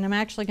nose, and I'm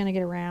actually going to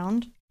get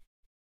around.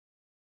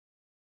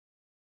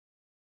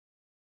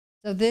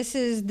 So this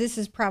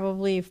is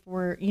probably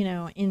for, you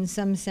know, in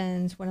some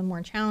sense, one of the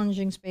more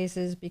challenging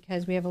spaces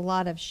because we have a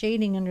lot of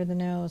shading under the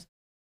nose,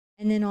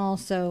 and then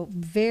also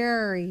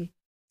very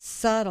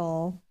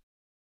subtle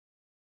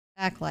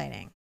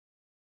backlighting.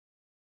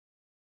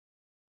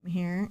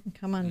 Here, and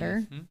come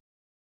under. Mm-hmm.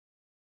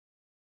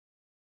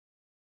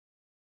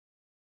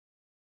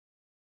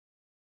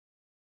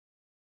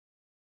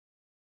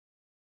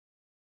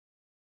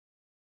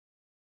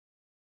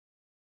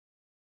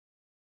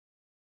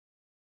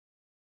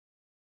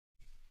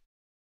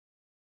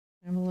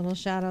 I have a little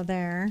shadow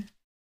there.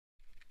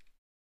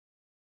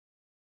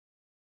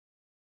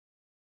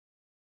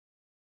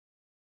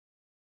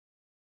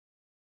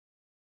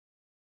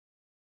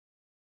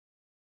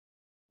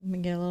 Let me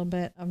get a little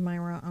bit of my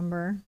raw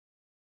umber.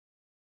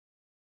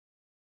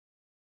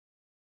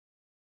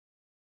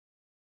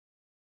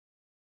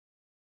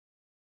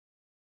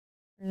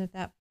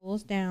 That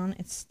pulls down.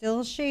 It's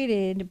still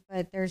shaded,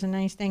 but there's a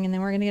nice thing. And then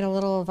we're going to get a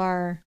little of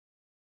our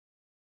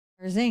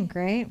zinc,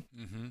 right?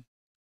 Mm-hmm.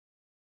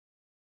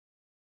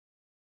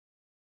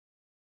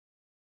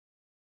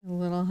 A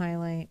little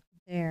highlight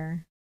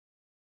there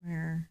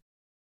where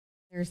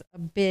there's a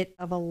bit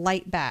of a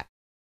light back.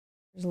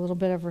 There's a little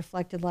bit of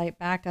reflected light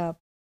back up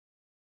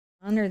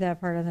under that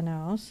part of the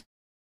nose.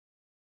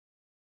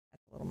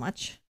 That's a little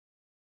much,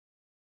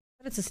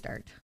 but it's a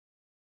start.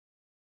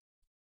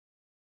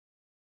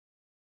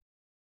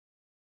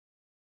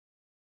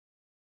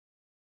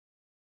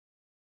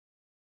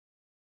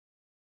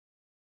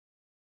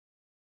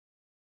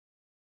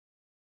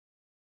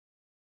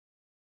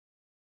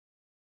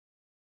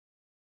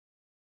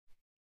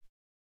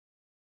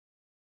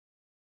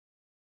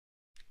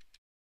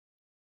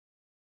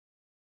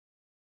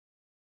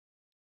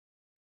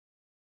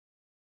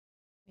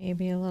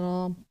 Maybe a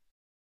little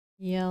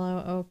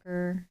yellow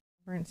ochre,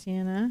 burnt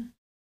sienna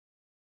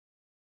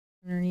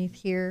underneath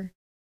here.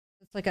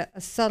 It's like a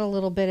subtle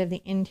little bit of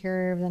the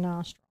interior of the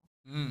nostril.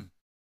 Mm.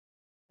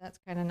 That's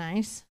kind of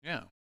nice.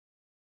 Yeah.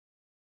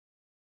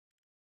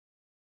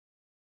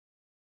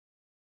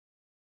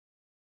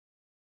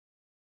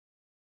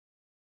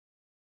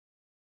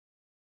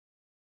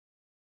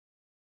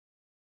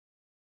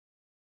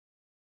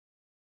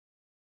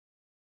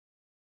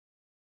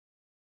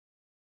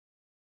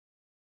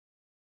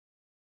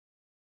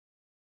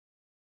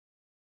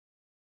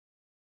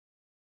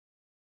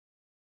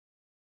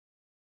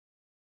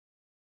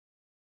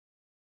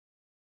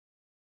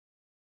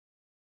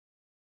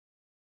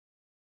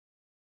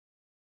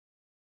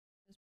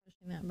 Just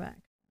pushing that back.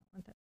 I don't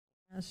want that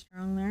as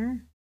strong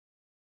there.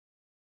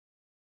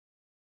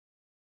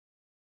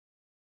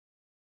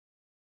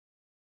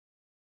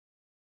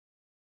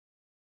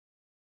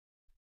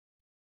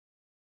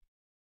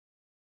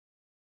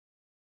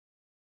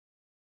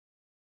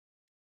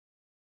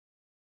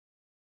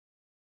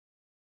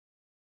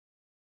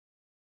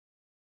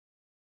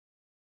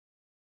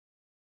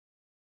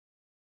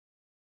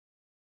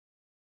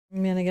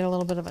 I'm going to get a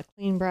little bit of a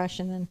clean brush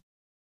and then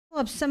pull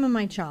up some of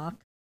my chalk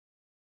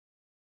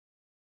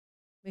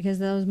because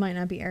those might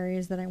not be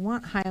areas that I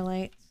want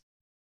highlights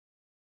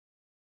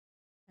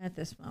at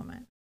this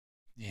moment.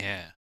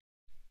 Yeah.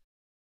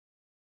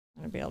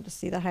 I'm going to be able to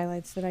see the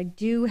highlights that I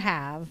do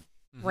have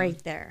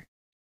right there.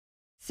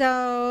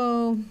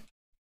 So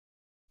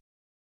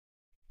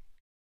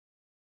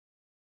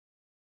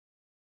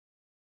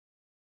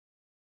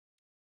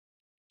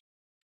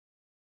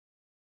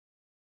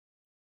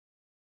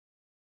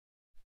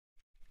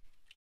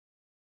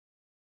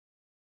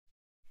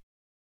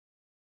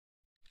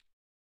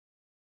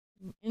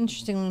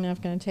interestingly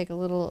enough, going to take a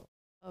little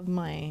of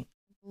my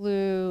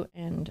blue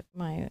and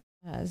my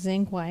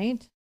zinc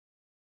white.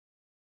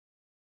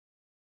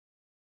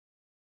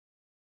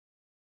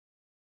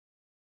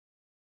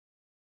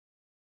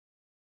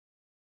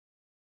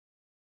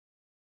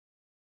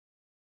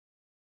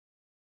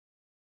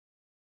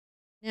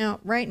 Now,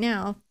 right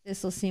now,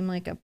 this will seem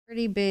like a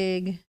pretty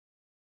big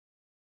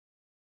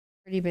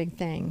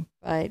thing,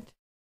 but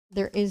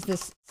there is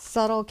this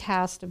subtle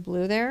cast of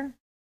blue there.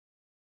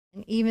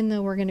 And even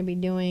though we're going to be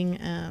doing,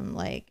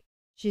 like,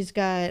 she's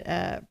got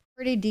a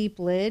pretty deep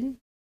lid.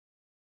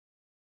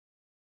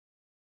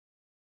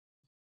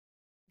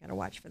 Got to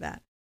watch for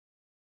that.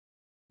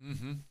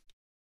 Mm-hmm.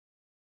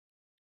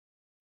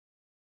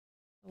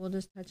 We'll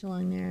just touch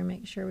along there and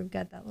make sure we've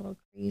got that little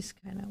crease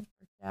kind of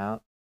worked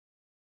out.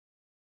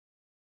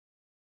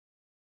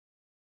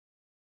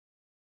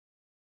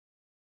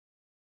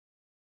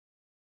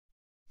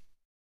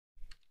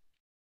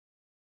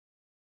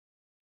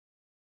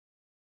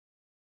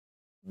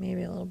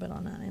 Maybe a little bit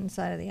on that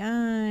inside of the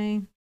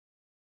eye.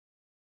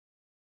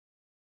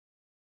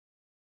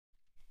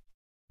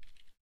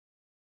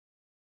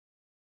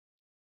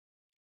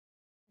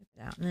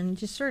 Out and then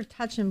just sort of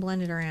touch and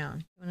blend it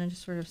around. You want to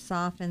just sort of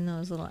soften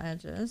those little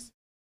edges.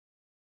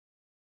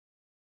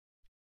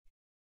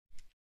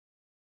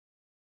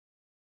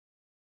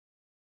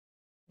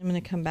 I'm going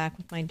to come back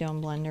with my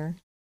dome blender.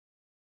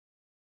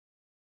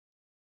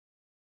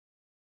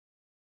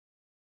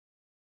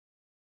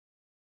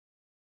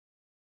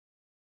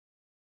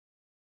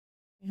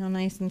 See how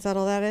nice and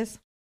subtle that is?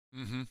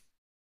 Mm-hmm.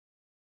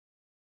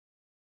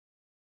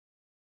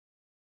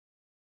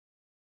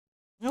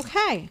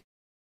 Okay.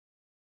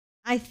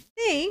 I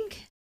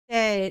think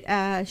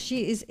that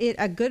she is at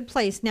a good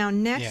place. Now,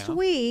 next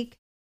week.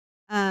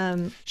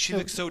 She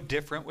looks so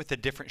different with the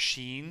different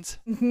sheens.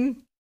 Mm-hmm.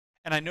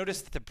 And I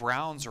noticed that the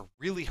browns are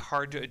really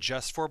hard to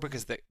adjust for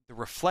because the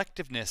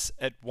reflectiveness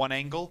at one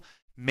angle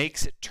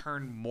makes it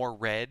turn more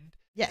red.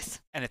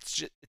 Yes. And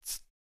it's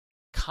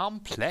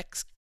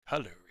complex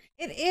coloring.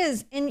 It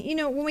is. And, you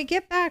know, when we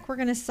get back, we're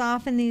going to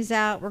soften these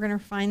out. We're going to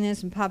refine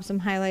this and pop some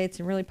highlights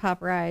and really pop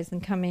her eyes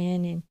and come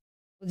in and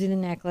we'll do the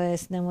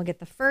necklace and then we'll get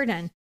the fur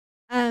done.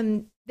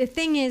 The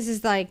thing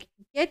is like,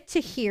 get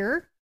to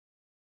here,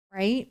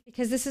 right?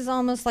 Because this is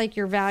almost like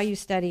your value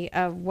study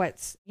of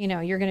what's, you know,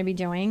 you're going to be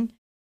doing.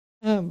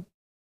 You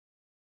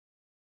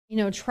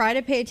know, try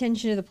to pay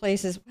attention to the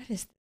places. What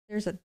is,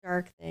 there's a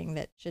dark thing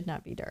that should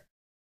not be dark.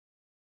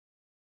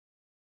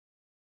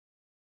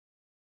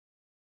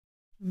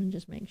 I'm going to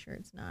just make sure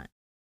it's not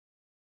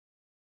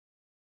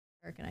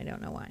dark and I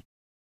don't know why.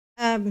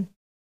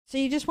 So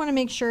you just want to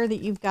make sure that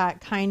you've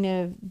got kind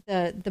of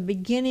the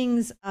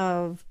beginnings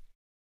of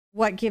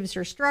what gives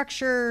her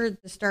structure,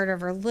 the start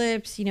of her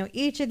lips. You know,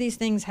 each of these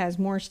things has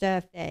more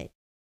stuff that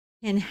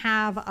can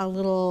have a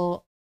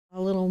little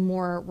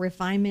more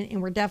refinement.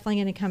 And we're definitely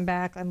going to come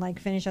back and like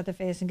finish out the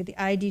face and get the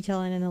eye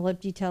detail in and the lip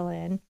detail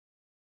in.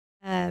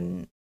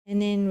 And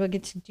then we'll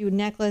get to do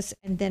necklace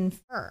and then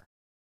fur.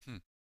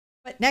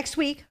 But next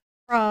week,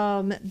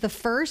 from the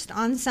 1st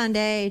on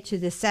Sunday to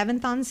the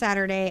 7th on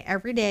Saturday,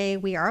 every day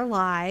we are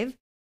live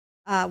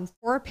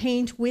for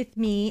Paint with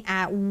me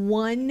at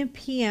 1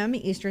 p.m.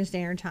 Eastern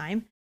Standard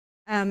Time.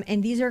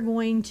 And these are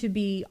going to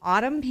be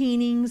autumn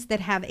paintings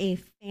that have a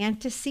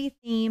fantasy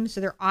theme. So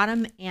they're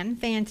autumn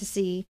and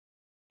fantasy.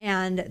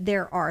 And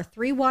there are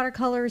 3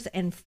 watercolors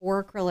and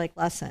 4 acrylic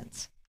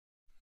lessons.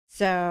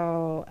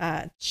 So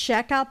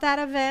check out that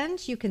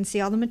event. You can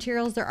see all the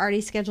materials. They're already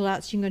scheduled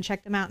out, so you can go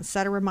check them out and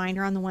set a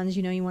reminder on the ones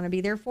you know you want to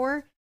be there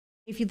for.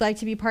 If you'd like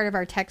to be part of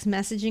our text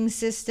messaging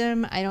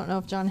system, I don't know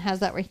if John has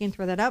that where he can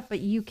throw that up,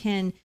 but you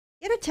can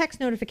get a text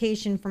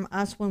notification from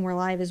us when we're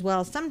live as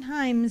well.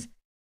 Sometimes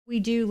we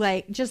do,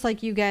 like, just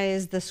like you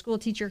guys, the school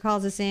teacher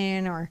calls us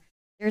in, or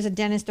there's a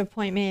dentist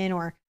appointment,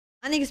 or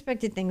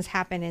unexpected things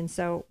happen. And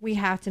so we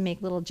have to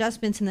make little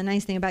adjustments. And the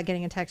nice thing about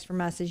getting a text from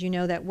us is, you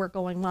know, that we're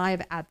going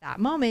live at that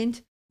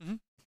moment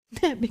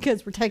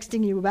because we're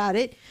texting you about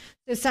it.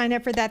 So sign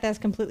up for that. That's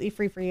completely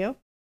free for you.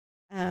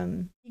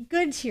 Be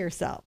good to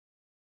yourself.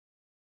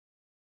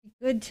 Be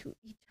good to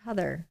each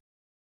other.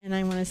 And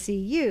I want to see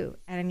you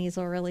at an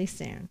easel really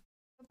soon.